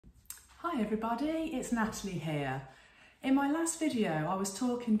Hi everybody, it's Natalie here. In my last video I was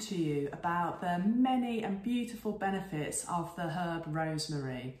talking to you about the many and beautiful benefits of the herb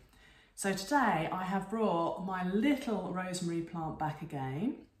rosemary. So today I have brought my little rosemary plant back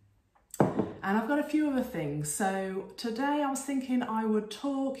again, and I've got a few other things. So today I was thinking I would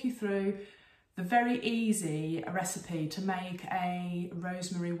talk you through the very easy recipe to make a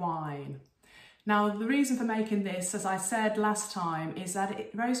rosemary wine. Now, the reason for making this, as I said last time, is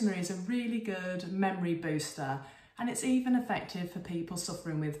that rosemary is a really good memory booster, and it's even effective for people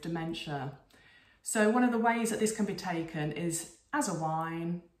suffering with dementia. So one of the ways that this can be taken is as a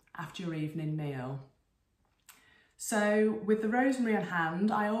wine after your evening meal. So with the rosemary in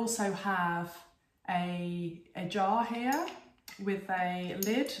hand, I also have a jar here with a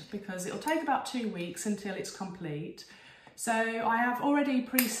lid, because it'll take about 2 weeks until it's complete. So I have already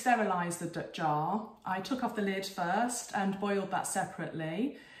pre-sterilised the jar. I took off the lid first and boiled that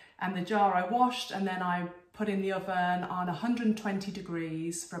separately, and the jar I washed and then I put in the oven on 120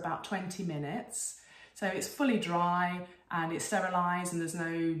 degrees for about 20 minutes. So it's fully dry and it's sterilised, and there's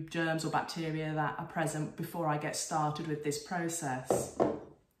no germs or bacteria that are present before I get started with this process.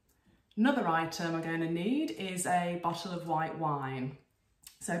 Another item I'm going to need is a bottle of white wine.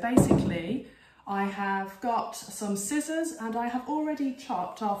 So basically, I have got some scissors and I have already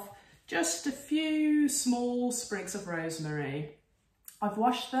chopped off just a few small sprigs of rosemary. I've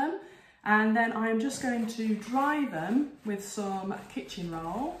washed them and then I'm just going to dry them with some kitchen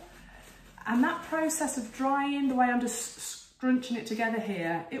roll. And that process of drying, the way I'm just scrunching it together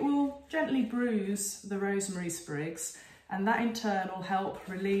here, it will gently bruise the rosemary sprigs, and that in turn will help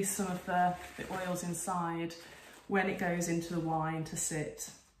release some of the oils inside when it goes into the wine to sit.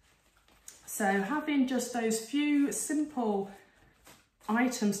 So having just those few simple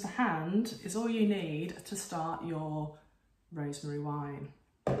items to hand is all you need to start your rosemary wine.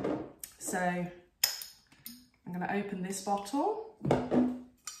 So I'm going to open this bottle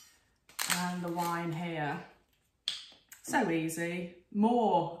and the wine here. So easy.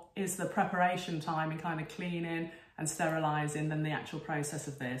 More is the preparation time and kind of cleaning and sterilising than the actual process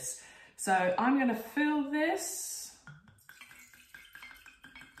of this. So I'm going to fill this .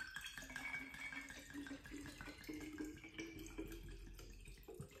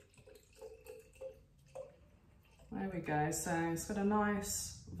 There we go, so it's got a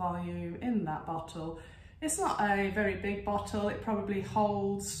nice volume in that bottle. It's not a very big bottle, it probably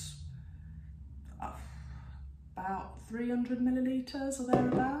holds about 300 millilitres or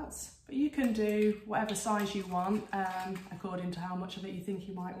thereabouts. But you can do whatever size you want, according to how much of it you think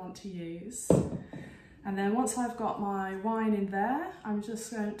you might want to use. And then once I've got my wine in there, I'm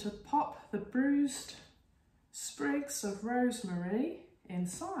just going to pop the bruised sprigs of rosemary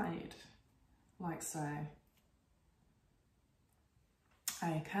inside, like so.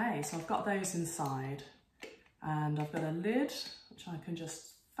 Okay, so I've got those inside, and I've got a lid which I can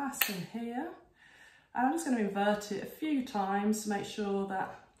just fasten here. And I'm just going to invert it a few times to make sure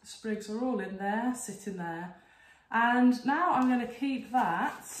that the sprigs are all in there, sitting there. And now I'm going to keep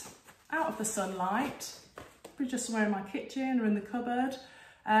that out of the sunlight, probably just somewhere in my kitchen or in the cupboard,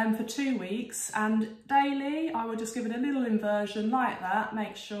 for 2 weeks. And daily I will just give it a little inversion like that,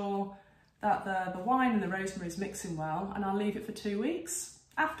 make sure that the wine and the rosemary is mixing well, and I'll leave it for 2 weeks,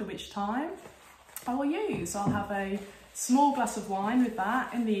 after which time I'll have a small glass of wine with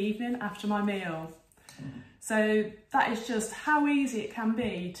that in the evening after my meal. So that is just how easy it can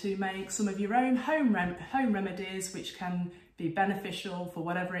be to make some of your own home remedies which can be beneficial for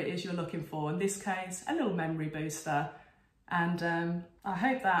whatever it is you're looking for. In this case, a little memory booster. And I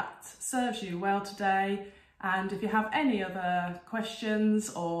hope that serves you well today. And if you have any other questions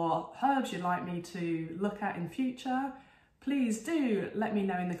or herbs you'd like me to look at in future, please do let me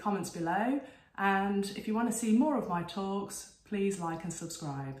know in the comments below. And if you want to see more of my talks, please like and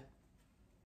subscribe.